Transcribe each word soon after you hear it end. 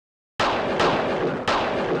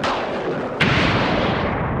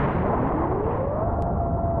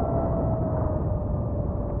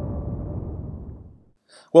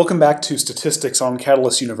Welcome back to Statistics on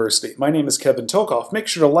Catalyst University. My name is Kevin Tokoph. Make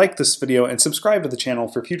sure to like this video and subscribe to the channel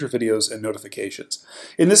for future videos and notifications.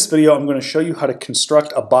 In this video, I'm going to show you how to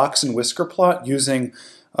construct a Box-and-Whisker plot using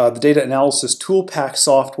the data analysis toolpack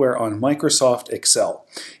software on Microsoft Excel.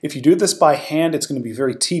 If you do this by hand, it's going to be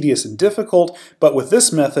very tedious and difficult, but with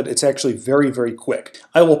this method, it's actually very quick.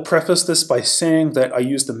 I will preface this by saying that I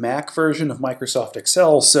use the Mac version of Microsoft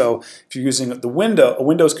Excel, so if you're using a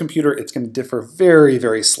Windows computer, it's going to differ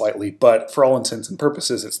very slightly, but for all intents and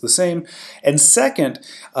purposes, it's the same. And second,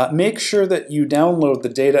 make sure that you download the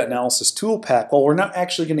data analysis toolpack. While we're not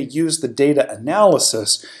actually going to use the data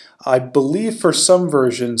analysis, I believe for some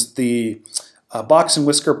versions the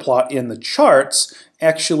Box-and-Whisker plot in the charts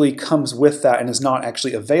actually comes with that and is not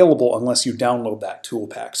actually available unless you download that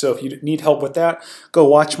toolpack. So if you need help with that, go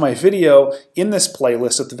watch my video in this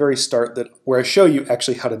playlist at the very start where I show you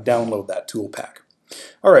actually how to download that toolpack.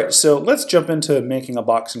 Alright, so let's jump into making a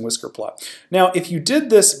Box-and-Whisker plot. Now if you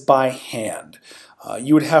did this by hand,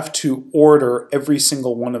 you would have to order every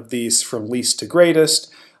single one of these from least to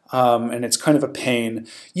greatest. And it's kind of a pain.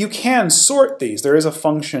 You can sort these. There is a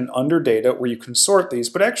function under data where you can sort these,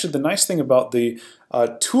 but actually the nice thing about the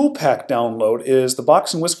toolpack download is the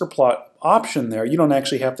Box-and-Whisker plot option there. You don't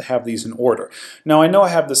actually have to have these in order. Now I know I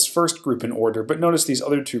have this first group in order, but notice these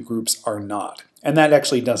other two groups are not. And that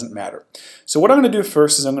actually doesn't matter. So what I'm going to do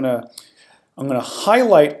first is I'm going to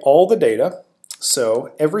highlight all the data.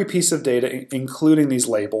 So every piece of data, including these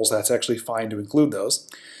labels, that's actually fine to include those.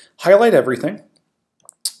 Highlight everything.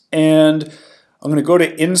 And I'm going to go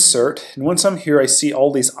to Insert, and once I'm here I see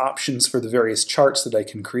all these options for the various charts that I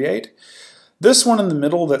can create. This one in the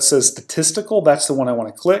middle that says Statistical, that's the one I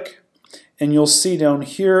want to click. And you'll see down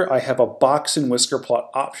here I have a Box-and-Whisker plot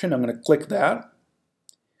option. I'm going to click that.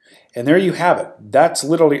 And there you have it. That's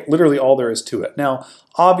literally all there is to it. Now,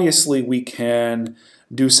 obviously we can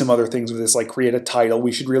do some other things with this, like create a title.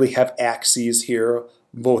 We should really have axes here,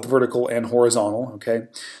 both vertical and horizontal, okay?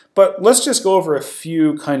 But let's just go over a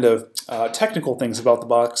few kind of technical things about the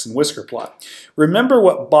Box-and-Whisker plot. Remember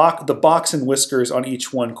what the box and whiskers on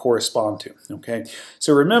each one correspond to, okay?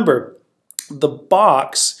 So remember, the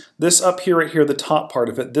box, this up here, right here, the top part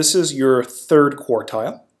of it, this is your third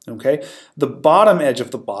quartile, okay? The bottom edge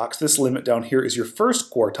of the box, this limit down here, is your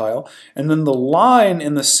first quartile, and then the line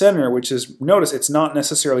in the center, which is, notice it's not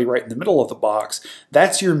necessarily right in the middle of the box,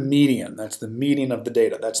 that's your median. That's the median of the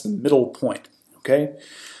data. That's the middle point, okay?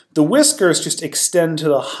 The whiskers just extend to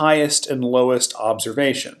the highest and lowest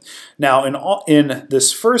observation. Now, in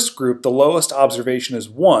this first group, the lowest observation is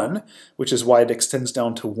 1, which is why it extends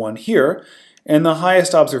down to 1 here, and the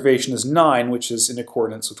highest observation is 9, which is in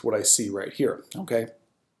accordance with what I see right here, okay?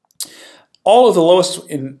 All of the lowest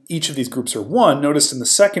in each of these groups are 1. Notice in the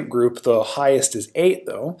second group, the highest is 8,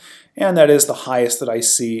 though, and that is the highest that I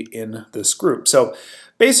see in this group. So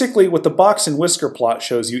basically, what the Box-and-Whisker plot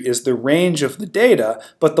shows you is the range of the data,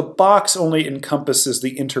 but the box only encompasses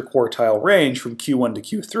the interquartile range from Q1 to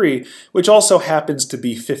Q3, which also happens to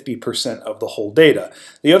be 50% of the whole data.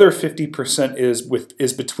 The other 50%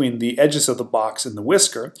 is between the edges of the box and the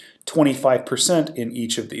whisker, 25% in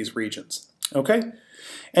each of these regions. Okay?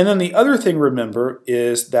 And then the other thing, remember,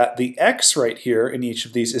 is that the X right here in each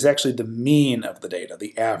of these is actually the mean of the data,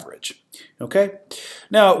 the average. Okay?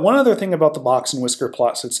 Now, one other thing about the Box-and-Whisker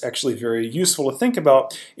plots that's actually very useful to think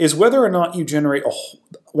about is whether or not you generate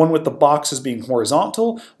one with the boxes being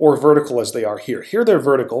horizontal or vertical as they are here. Here they're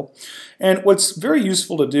vertical. And what's very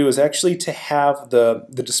useful to do is actually to have the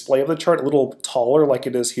display of the chart a little taller like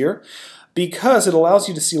it is here, because it allows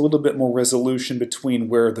you to see a little bit more resolution between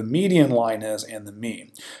where the median line is and the mean.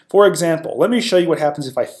 For example, let me show you what happens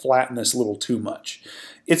if I flatten this a little too much.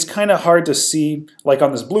 It's kind of hard to see, like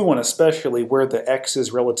on this blue one especially, where the X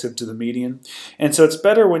is relative to the median. And so it's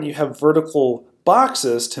better when you have vertical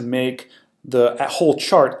boxes to make the whole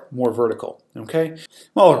chart more vertical, okay?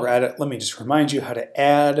 While we're at it, let me just remind you how to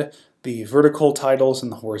add the vertical titles and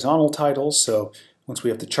the horizontal titles. So once we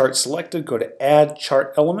have the chart selected, go to Add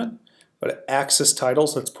Chart Element. Go to Axis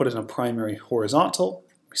Titles, let's put in a primary horizontal.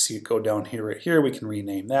 We see it go down here, right here. We can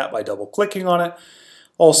rename that by double-clicking on it.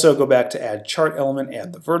 Also, go back to Add Chart Element,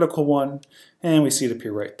 add the vertical one, and we see it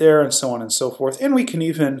appear right there, and so on and so forth. And we can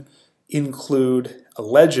even include a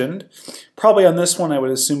legend. Probably on this one, I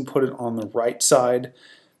would assume put it on the right side,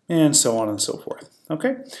 and so on and so forth.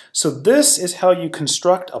 Okay, so this is how you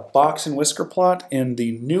construct a Box-and-Whisker plot in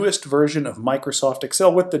the newest version of Microsoft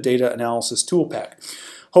Excel with the Data Analysis Toolpack.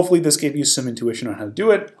 Hopefully this gave you some intuition on how to do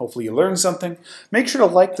it. Hopefully you learned something. Make sure to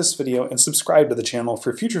like this video and subscribe to the channel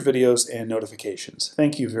for future videos and notifications.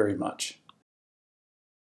 Thank you very much.